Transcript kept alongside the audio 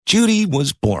Judy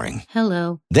was boring.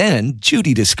 Hello. Then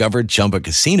Judy discovered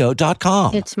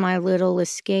ChumbaCasino.com. It's my little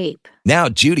escape. Now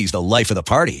Judy's the life of the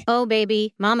party. Oh,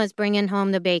 baby, mama's bringing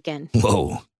home the bacon.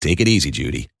 Whoa, take it easy,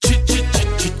 Judy.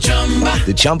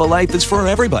 The Chumba life is for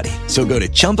everybody. So go to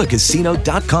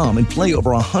ChumbaCasino.com and play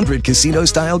over 100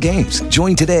 casino-style games.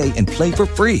 Join today and play for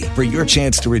free for your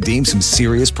chance to redeem some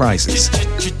serious prizes.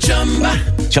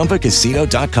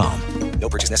 ChumbaCasino.com. No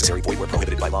purchase necessary. Void where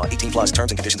prohibited by law. 18 plus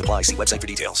terms and conditions apply. See website for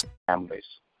details. Families,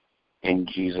 in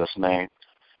Jesus' name.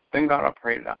 Then God, I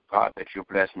pray, God, that you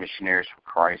bless missionaries for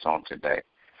Christ on today.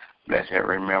 Bless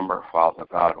every member, Father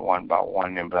God, one by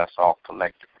one, and bless all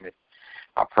collectively.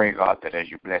 I pray, God, that as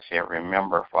you bless every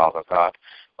member, Father God,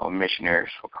 of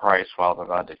missionaries for Christ, Father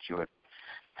God, that you would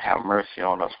have mercy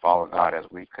on us, Father God, as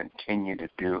we continue to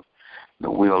do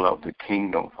the will of the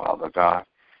kingdom, Father God.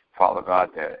 Father God,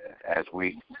 that as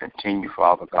we continue,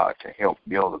 Father God, to help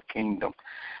build the kingdom,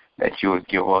 that you would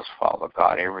give us, Father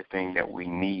God, everything that we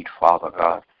need, Father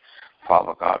God.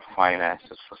 Father God,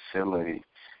 finances, facility,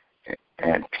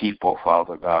 and people,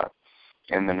 Father God,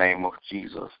 in the name of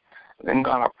Jesus. Then,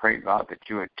 God, I pray, God, that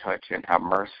you would touch and have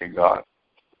mercy, God.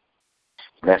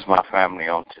 Bless my family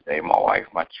on today, my wife,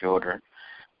 my children,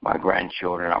 my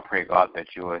grandchildren. I pray, God, that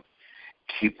you would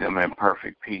keep them in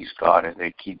perfect peace, God, as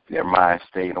they keep their minds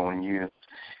stayed on you.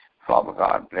 Father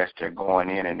God, bless their going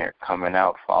in and their coming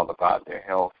out, Father God, their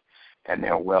health and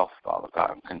their wealth, Father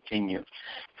God. Continue,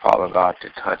 Father God, to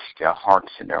touch their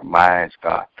hearts and their minds,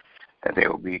 God, that they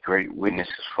will be great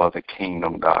witnesses for the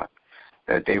kingdom, God,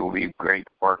 that they will be great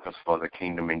workers for the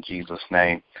kingdom in Jesus'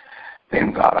 name.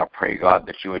 Then, God, I pray, God,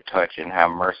 that you would touch and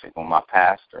have mercy on my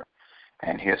pastor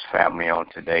and his family on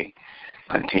today.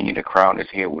 Continue to crown his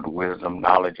head with wisdom,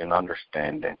 knowledge, and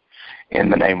understanding. In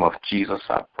the name of Jesus,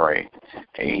 I pray.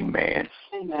 Amen.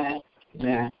 Amen.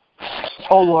 Amen.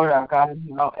 Oh, Lord, our God,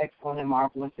 how excellent and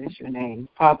marvelous is your name.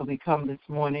 Father, we come this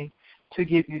morning to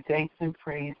give you thanks and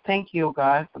praise. Thank you, O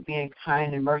God, for being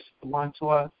kind and merciful unto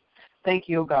us. Thank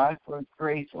you, O God, for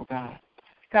grace, O God.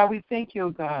 God, we thank you, O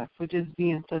God, for just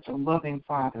being such a loving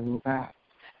Father, O God.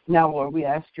 Now, Lord, we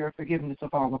ask your forgiveness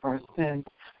of all of our sins.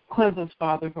 Cleanse us,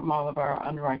 Father, from all of our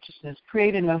unrighteousness.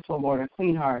 Create in us, O Lord, a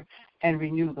clean heart and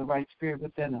renew the right spirit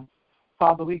within us.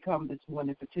 Father, we come this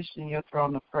morning petitioning your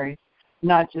throne of grace,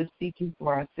 not just seeking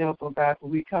for ourselves, O God, but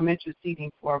we come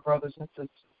interceding for our brothers and sisters.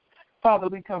 Father,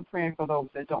 we come praying for those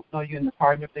that don't know you in the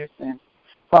pardon of their sins.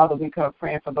 Father, we come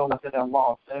praying for those that are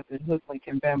lost, that have been hoodwinked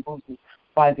and bamboozled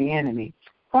by the enemy.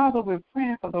 Father, we're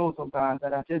praying for those, oh God,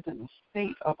 that are just in a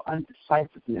state of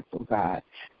undecisiveness, oh God,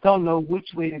 don't know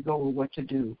which way to go or what to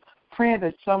do. Praying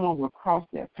that someone will cross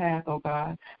their path, oh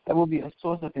God, that will be a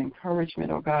source of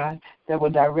encouragement, oh God, that will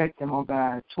direct them, oh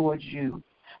God, towards you.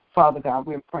 Father God,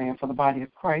 we're praying for the body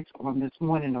of Christ on this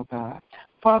morning, oh God.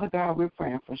 Father God, we're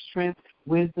praying for strength,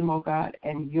 wisdom, oh God,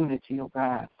 and unity, oh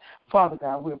God. Father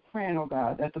God, we're praying, oh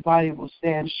God, that the body will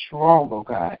stand strong, oh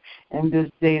God, in this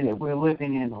day that we're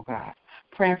living in, oh God.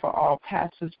 Praying for all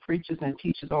pastors, preachers, and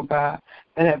teachers, oh God,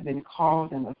 that have been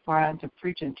called and assigned to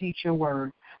preach and teach your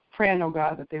word. Praying, oh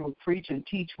God, that they will preach and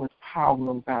teach with power,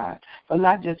 oh God. But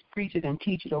not just preach it and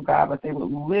teach it, oh God, but they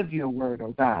will live your word,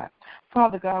 oh God.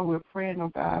 Father God, we're praying,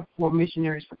 oh God, for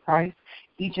missionaries for Christ,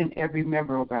 each and every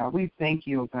member, oh God. We thank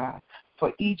you, oh God,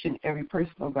 for each and every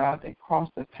person, oh God, that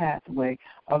crossed the pathway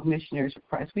of missionaries for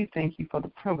Christ. We thank you for the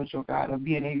privilege, oh God, of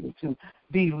being able to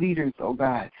be leaders, oh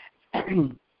God,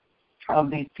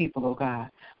 of these people, oh God.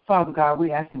 Father God,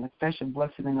 we asking a special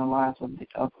blessing in the lives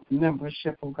of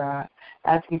membership, oh God,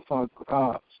 asking for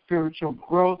spiritual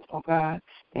growth, oh God,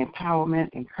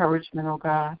 empowerment, encouragement, oh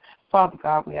God. Father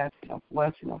God, we asking a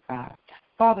blessing, oh God.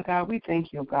 Father God, we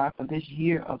thank you, oh God, for this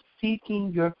year of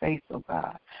seeking your face, oh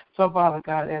God. So, Father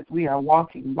God, as we are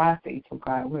walking by faith, oh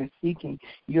God, we're seeking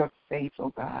your face,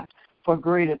 oh God, for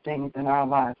greater things in our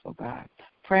lives, oh God.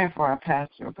 Praying for our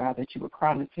pastor, oh God, that you would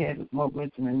crown his head with more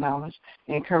wisdom and knowledge,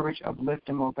 encourage, uplift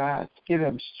him, oh God, give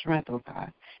him strength, oh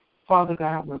God. Father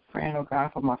God, we're praying, oh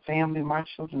God, for my family, my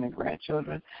children and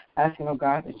grandchildren, asking, oh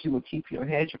God, that you would keep your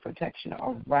hedge of protection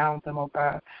around them, oh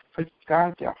God,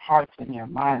 guard their hearts and their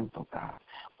minds, oh God.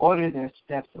 Order their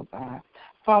steps, oh God.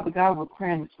 Father God, we're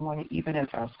praying this morning, even as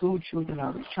our school children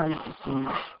are returning to school,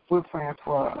 we're praying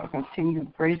for a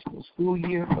continued graceful school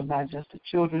year for not just the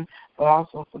children, but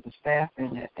also for the staff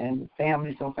and the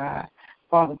families, oh God.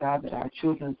 Father God, that our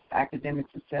children's academic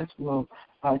success will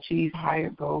achieve higher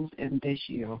goals in this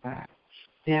year, oh God.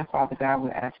 Then, Father God,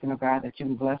 we're asking, oh God, that you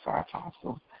will bless our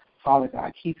apostle. Father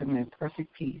God, keep him in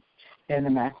perfect peace. In the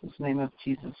matchless name of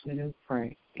Jesus, we do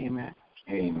pray. Amen.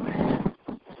 Amen.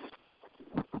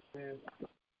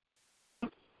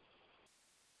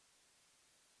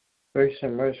 Gracious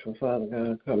and merciful Father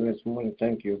God, come this morning.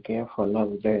 Thank you again for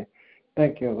another day.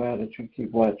 Thank you, God, that you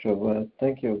keep watch over us.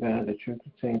 Thank you, God, that you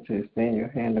continue to extend your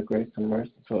hand of grace and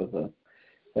mercy towards us.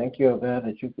 Thank you, God,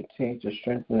 that you continue to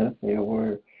strengthen us in your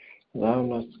word,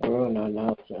 allowing us to grow in our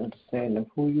knowledge and understanding of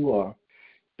who you are,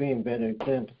 being better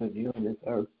examples of you on this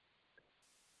earth.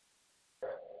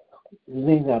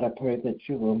 Lean God, I pray that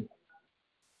you will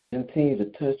continue to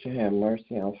touch and have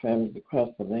mercy on families across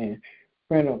the land.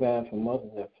 Praying, oh God, for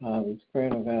mothers and fathers.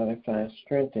 Praying, oh God, they find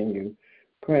strength in you.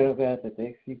 Praying, oh God, that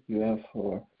they seek you out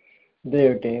for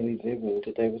their daily living,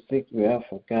 that they will seek you out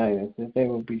for guidance, that they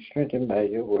will be strengthened by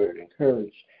your word,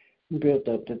 encouraged, built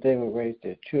up, that they will raise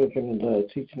their children in love,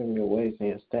 teaching them your ways and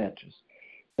your statutes.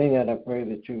 Then, God, I pray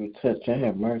that you would touch and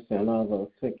have mercy on all those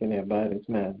sick in their bodies,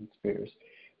 minds, and spirits.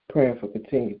 Praying for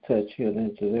continued touch, healing,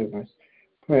 and deliverance.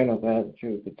 Praying, oh God, that you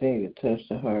would continue to touch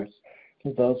the hearts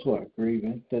of those who are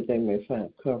grieving, that they may find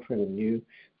comfort in you,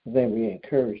 that they be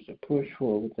encouraged to push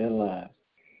forward with their lives.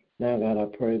 Now, God, I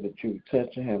pray that you would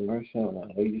touch and have mercy on our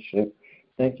leadership.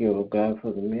 Thank you, oh God,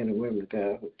 for the men and women,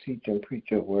 God, who teach and preach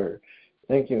your word.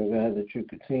 Thank you, oh God, that you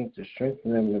continue to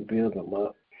strengthen them and build them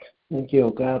up. Thank you, oh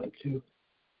God, that you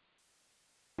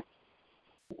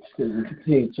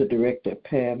continue to direct their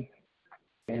path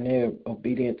and they're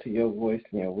obedient to your voice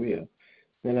and your will.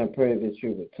 Then I pray that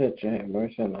you would touch and have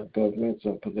mercy on our governments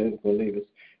and political leaders.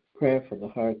 Pray for the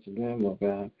hearts of them, oh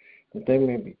God, that they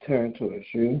may be turned towards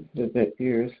you, that their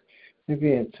ears may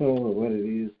be in tune with what it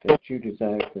is that you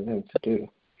desire for them to do.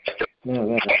 Now,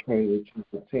 God, I pray that you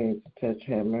continue to touch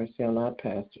and have mercy on our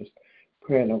pastors.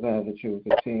 Praying, oh God, that you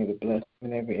will continue to bless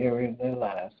them in every area of their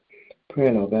lives.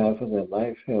 Praying, oh God, for their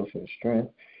life, health, and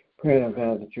strength. Praying, oh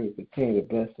God, that you will continue to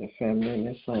bless their family and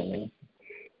their finances.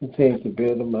 Continue to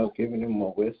build them up, giving them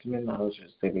more wisdom and knowledge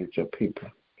as they lead your people.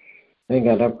 Then,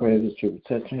 God, I pray that you would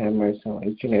touch and have mercy on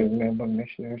each and every member of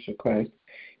Missionaries of Christ.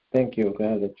 Thank you, oh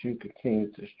God, that you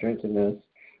continue to strengthen us.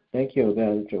 Thank you, oh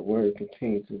God, that your word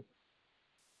continues to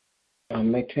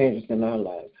make changes in our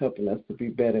lives, helping us to be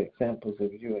better examples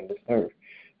of you in this earth.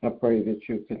 I pray that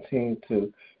you continue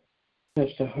to touch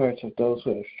the hearts of those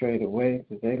who have strayed away,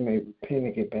 that they may repent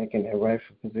and get back in their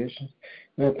rightful position.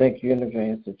 And I thank you in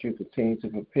advance that you continue to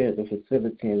prepare the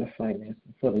facility and the finances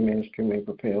so the ministry may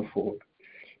prepare forward.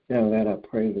 Now, God, I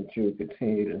pray that you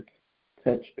continue to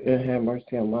touch and have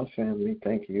mercy on my family.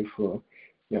 Thank you for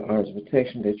your arms of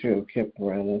protection that you have kept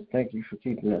around us. Thank you for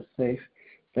keeping us safe.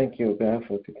 Thank you, God,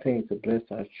 for continuing to bless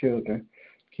our children,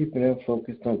 keeping them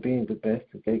focused on being the best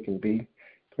that they can be.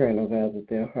 Praying, oh God, that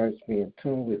their hearts be in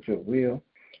tune with your will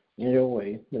and your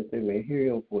way, that they may hear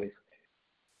your voice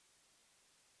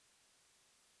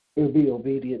and be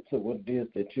obedient to what it is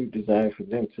that you desire for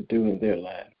them to do in their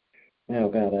lives. Now,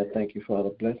 God, I thank you for all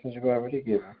the blessings you've already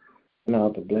given and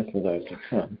all the blessings are to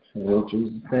come. And in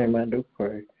Jesus' name I do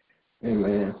pray.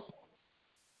 Amen.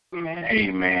 Amen.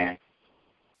 Amen.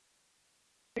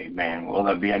 Amen. Will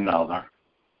there be another?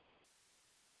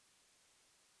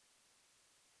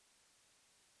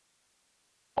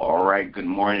 All right. Good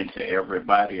morning to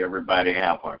everybody. Everybody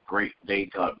have a great day.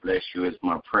 God bless you is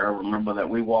my prayer. Remember that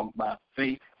we walk by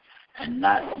faith and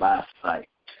not by sight.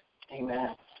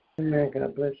 Amen. Amen.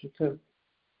 God bless you too.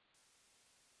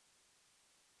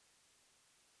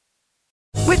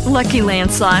 With Lucky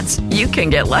Land Slots, you can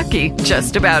get lucky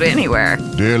just about anywhere.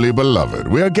 Dearly beloved,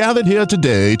 we are gathered here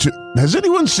today to... Has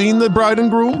anyone seen the bride and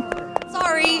groom?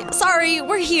 Sorry,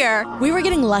 we're here. We were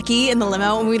getting lucky in the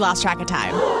limo and we lost track of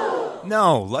time.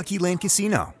 No, Lucky Land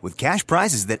Casino, with cash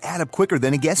prizes that add up quicker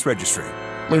than a guest registry.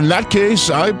 In that case,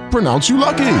 I pronounce you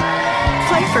lucky.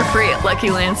 Play for free at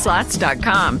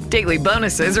LuckyLandSlots.com. Daily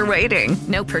bonuses are waiting.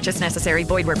 No purchase necessary.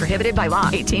 Void where prohibited by law.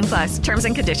 18+. Terms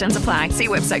and conditions apply. See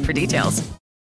website for details.